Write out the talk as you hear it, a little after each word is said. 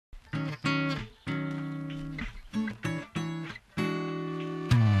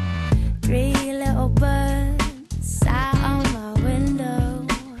Three little birds sat on my window.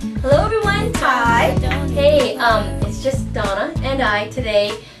 Hello everyone, hi. Hey, it's just Donna and I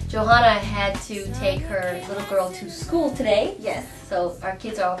today. Johanna had to take her little girl to school today. Yes. So our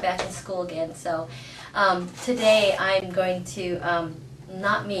kids are all back in school again. So today I'm going to,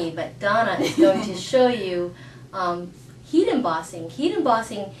 not me, but Donna is going to show you heat embossing. Heat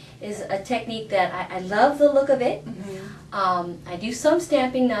embossing is a technique that I love the look of it. I do some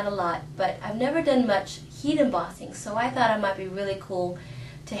stamping, not a lot, but I've never done much heat embossing. So I thought it might be really cool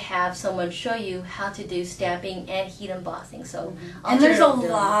to have someone show you how to do stamping and heat embossing. So and there's a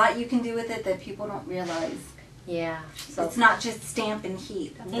lot you can do with it that people don't realize. Yeah. So it's not just stamp and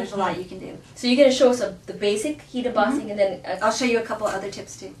heat. I mean, there's a lot you can do. So you're going to show us the basic heat embossing and then... I'll show you a couple other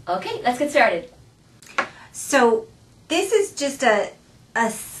tips too. Okay, let's get started. So this is just a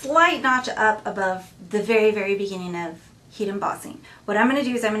slight notch up above the very, very beginning of heat embossing. What I'm going to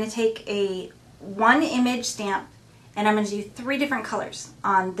do is I'm going to take a one image stamp and I'm going to do 3 different colors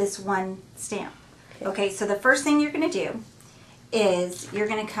on this one stamp. Okay, so the first thing you're going to do is you're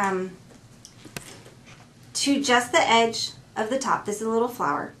going to come to just the edge of the top. This is a little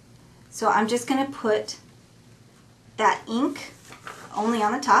flower. So I'm just going to put that ink only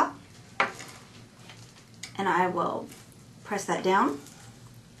on the top. And I will press that down.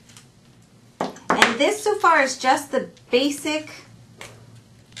 And this so far is just the basic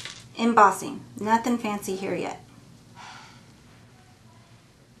embossing. Nothing fancy here yet.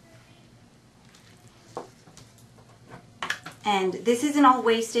 And this isn't all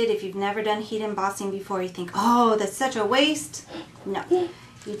wasted. If you've never done heat embossing before, you think, oh, that's such a waste. No.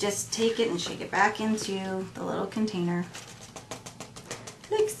 You just take it and shake it back into the little container.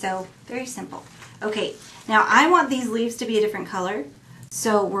 Like so. Very simple. Okay, now I want these leaves to be a different color.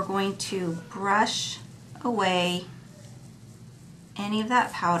 So we're going to brush away any of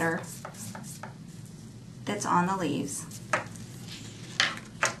that powder that's on the leaves.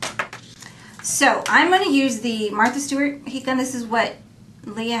 So I'm going to use the Martha Stewart heat gun. This is what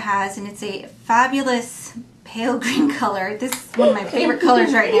Leah has, and it's a fabulous pale green color. This is one of my favorite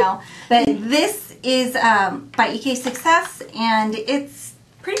colors right now. But this is by EK Success, and it's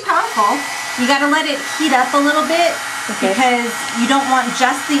pretty powerful. You got to let it heat up a little bit because you don't want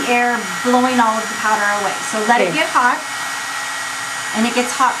just the air blowing all of the powder away. So let it get hot. And it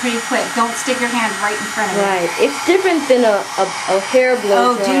gets hot pretty quick. Don't stick your hand right in front of it. Right. It's different than a hair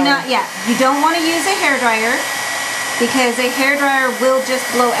blow dryer. Oh, do not, yeah. You don't want to use a hairdryer because a hairdryer will just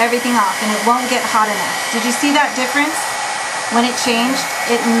blow everything off and it won't get hot enough. Did you see that difference? When it changed,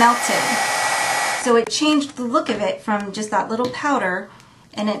 it melted. So it changed the look of it from just that little powder,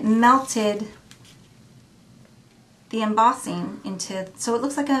 and it melted the embossing into, so it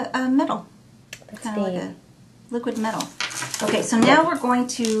looks like a metal. Kind of like a liquid metal. Okay, so now we're going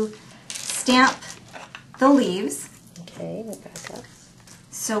to stamp the leaves. Okay, back up.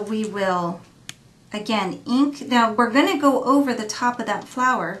 So we will, again, ink. Now we're going to go over the top of that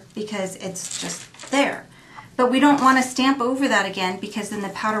flower because it's just there. But we don't want to stamp over that again because then the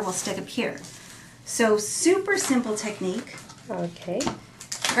powder will stick up here. So super simple technique. Okay.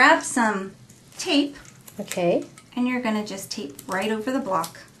 Grab some tape. Okay. And you're going to just tape right over the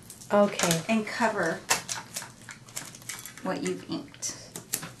block. Okay. And cover what you've inked.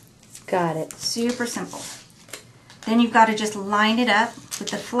 Got it. Super simple. Then you've got to just line it up with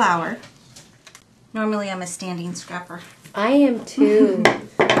the flower. Normally I'm a standing scrapper. I am too.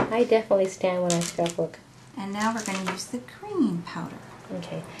 I definitely stand when I scrapbook. And now we're going to use the green powder.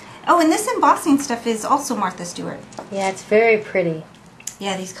 Okay. Oh, and this embossing stuff is also Martha Stewart. Yeah, it's very pretty.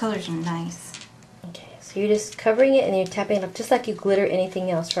 Yeah, these colors are nice. Okay, so you're just covering it and you're tapping it up just like you glitter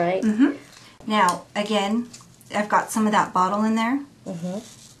anything else, right? Mm-hmm. Now, again, I've got some of that bottle in there. Mm-hmm.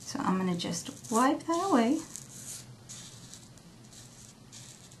 So I'm going to just wipe that away.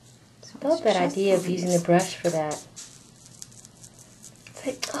 So I love that idea of using the brush for that. It's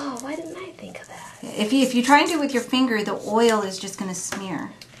like, oh, why didn't I think of that? If you try and do it with your finger, the oil is just going to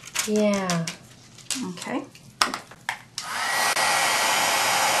smear. Yeah. Okay.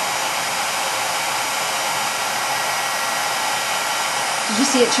 Did you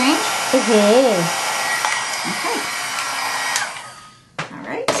see it change? Okay. All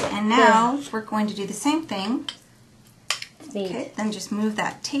right, and now we're going to do the same thing. Neat. Okay, then just move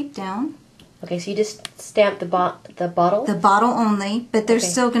that tape down. Okay, so you just stamp the bottle? The bottle only, but there's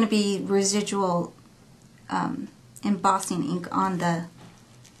still going to be residual embossing ink on the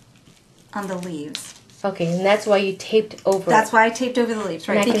leaves. Okay, and that's why you taped over. That's why I taped over the leaves,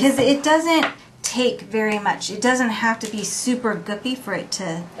 right? Because it doesn't take very much. It doesn't have to be super goopy for it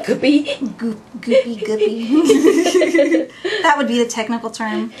to... Goopy? Goopy. That would be the technical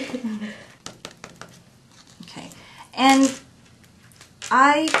term. And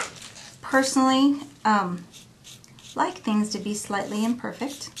I personally like things to be slightly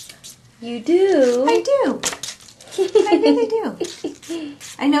imperfect. You do? I do. I really do.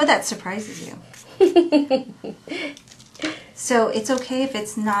 I know that surprises you. So it's okay if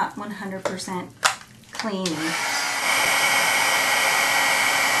it's not 100% clean.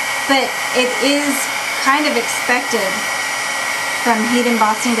 But it is kind of expected from heat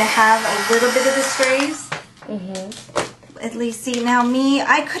embossing to have a little bit of the strays. At least, see, now me,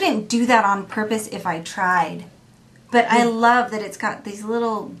 I couldn't do that on purpose if I tried. But I love that it's got these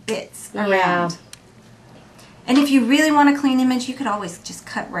little bits around. Yeah. And if you really want a clean image, you could always just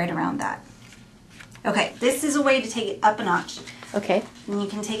cut right around that. Okay, this is a way to take it up a notch. Okay. And you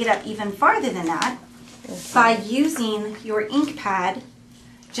can take it up even farther than that by using your ink pad,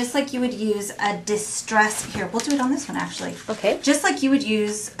 just like you would use a distress. Here, we'll do it on this one actually. Okay. Just like you would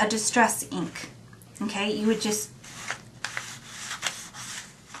use a distress ink. Okay, you would just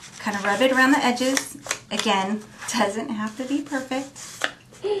kind of rub it around the edges. Again, doesn't have to be perfect.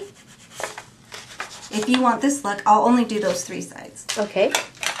 If you want this look, I'll only do those 3 sides. Okay.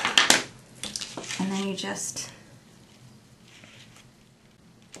 And then you just...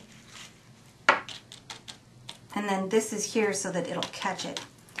 And then this is here so that it'll catch it.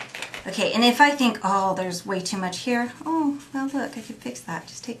 Okay, and if I think, oh, there's way too much here, oh, well look, I could fix that.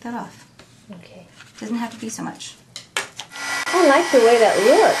 Just take that off. Okay. Doesn't have to be so much. I like the way that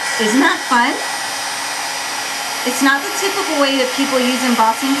looks. Isn't that fun? It's not the typical way that people use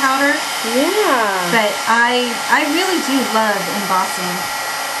embossing powder, Yeah. but I really do love embossing.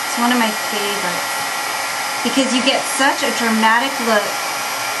 It's one of my favorites because you get such a dramatic look,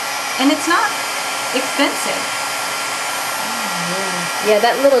 and it's not expensive. Yeah,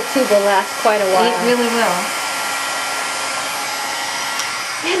 that little tube will last quite a while. It really will.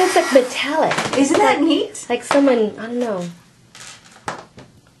 Man, it's like metallic. Isn't that neat? Like someone, I don't know,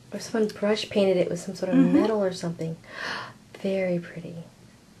 or someone brush painted it with some sort of metal or something. Very pretty.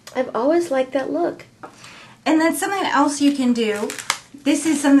 I've always liked that look. And then something else you can do. This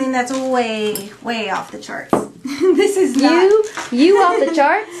is something that's way, way off the charts. This is not... You off the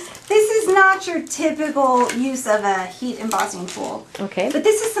charts? This is not your typical use of a heat embossing tool. Okay. But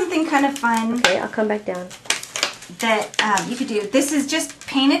this is something kind of fun. Okay, I'll come back down. That you could do. This is just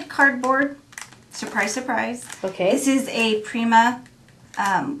painted cardboard. Surprise, surprise. Okay. This is a Prima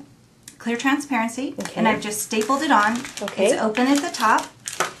clear transparency. Okay. And I've just stapled it on. Okay. It's open at the top.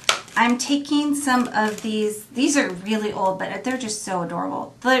 I'm taking some of these are really old, but they're just so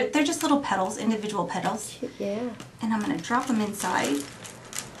adorable. They're just little petals, individual petals. Yeah. And I'm going to drop them inside.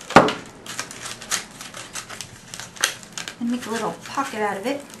 And make a little pocket out of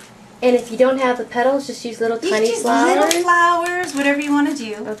it. And if you don't have the petals, just use little tiny just flowers? little flowers, whatever you want to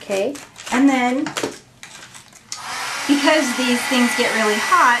do. Okay. And then, because these things get really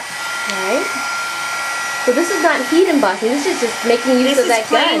hot, Right. So this is not heat embossing, this is just making use of that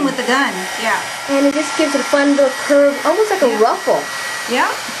this is playing gun. with the gun. Yeah. And it just gives it a fun little curve, almost like a ruffle. Yeah.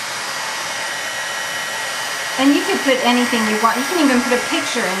 And you could put anything you want. You can even put a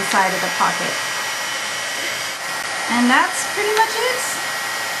picture inside of the pocket. And that's pretty much it.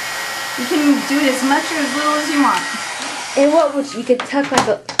 You can do it as much or as little as you want. And what would you could tuck like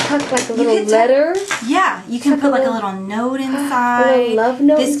a little letter? Yeah, you can put like a little note inside. A little love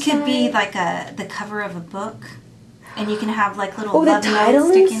note This could be inside. like the cover of a book. And you can have like little Oh, the love title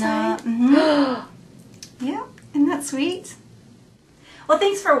notes sticking inside? up. Yeah, isn't that sweet? Well,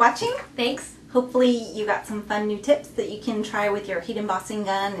 thanks for watching. Thanks. Hopefully you got some fun new tips that you can try with your heat embossing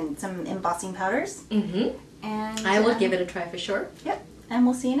gun and some embossing powders. Mm-hmm. And I will give it a try for sure. Yep, and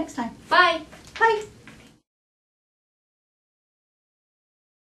we'll see you next time. Bye. Bye.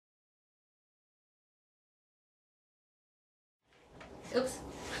 Oops.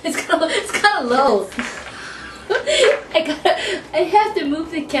 It's kind of low. I have to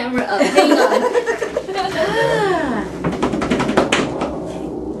move the camera up. Hang on.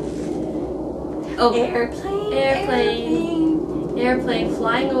 Oh, airplane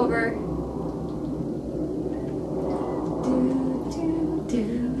flying over.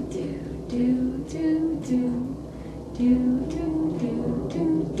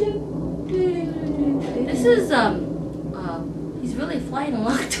 This is he's really flying a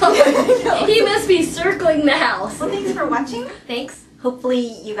long time. He must be circling the house. Well, thanks for watching. Thanks. Hopefully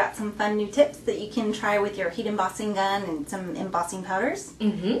you got some fun new tips that you can try with your heat embossing gun and some embossing powders.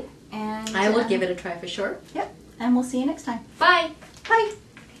 Mm-hmm. And I will give it a try for sure. Yep, and we'll see you next time. Bye. Bye.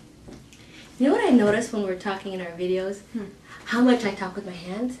 You know what I noticed when we're talking in our videos? How much I talk with my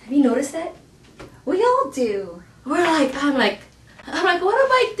hands. Have you noticed that? We all do. I'm like, what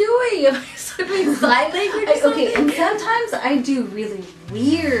am I doing? I'm so doing sign language or something? Okay, and sometimes I do really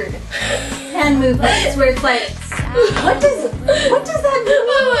weird hand movements where it's like, what does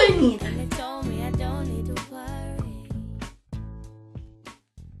that mean?